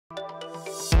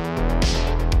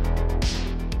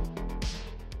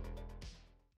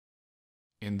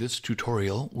this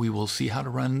tutorial, we will see how to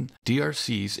run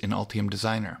DRCs in Altium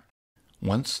Designer.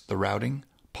 Once the routing,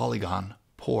 polygon,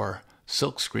 pour,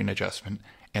 silkscreen adjustment,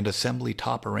 and assembly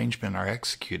top arrangement are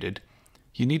executed,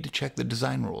 you need to check the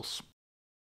design rules.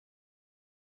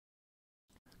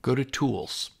 Go to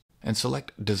Tools and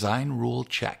select Design Rule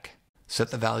Check. Set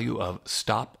the value of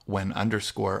stop when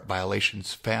underscore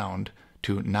violations found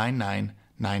to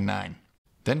 9999.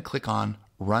 Then click on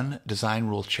Run Design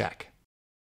Rule Check.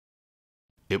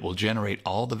 It will generate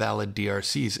all the valid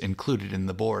DRCs included in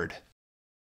the board.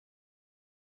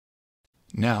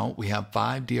 Now we have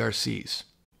 5 DRCs.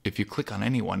 If you click on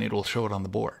any one, it will show it on the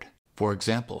board. For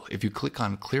example, if you click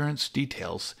on Clearance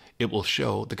Details, it will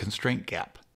show the constraint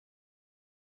gap.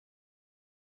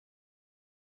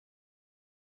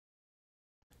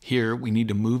 Here we need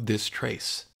to move this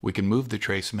trace. We can move the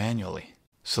trace manually.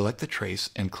 Select the trace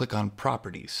and click on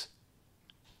Properties.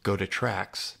 Go to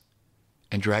Tracks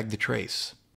and drag the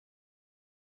trace.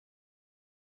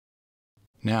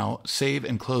 Now save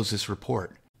and close this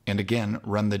report, and again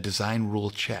run the design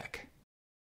rule check.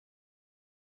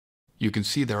 You can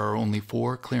see there are only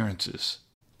 4 clearances.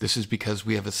 This is because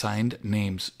we have assigned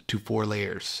names to 4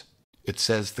 layers. It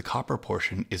says the copper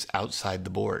portion is outside the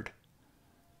board.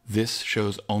 This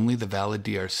shows only the valid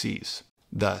DRCs.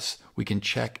 Thus, we can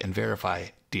check and verify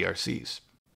DRCs.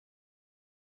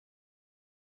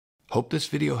 Hope this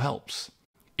video helps.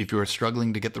 If you are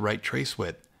struggling to get the right trace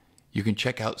width, you can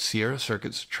check out Sierra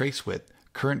Circuit's trace width,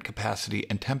 current capacity,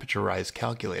 and temperature rise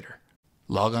calculator.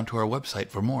 Log on to our website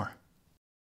for more.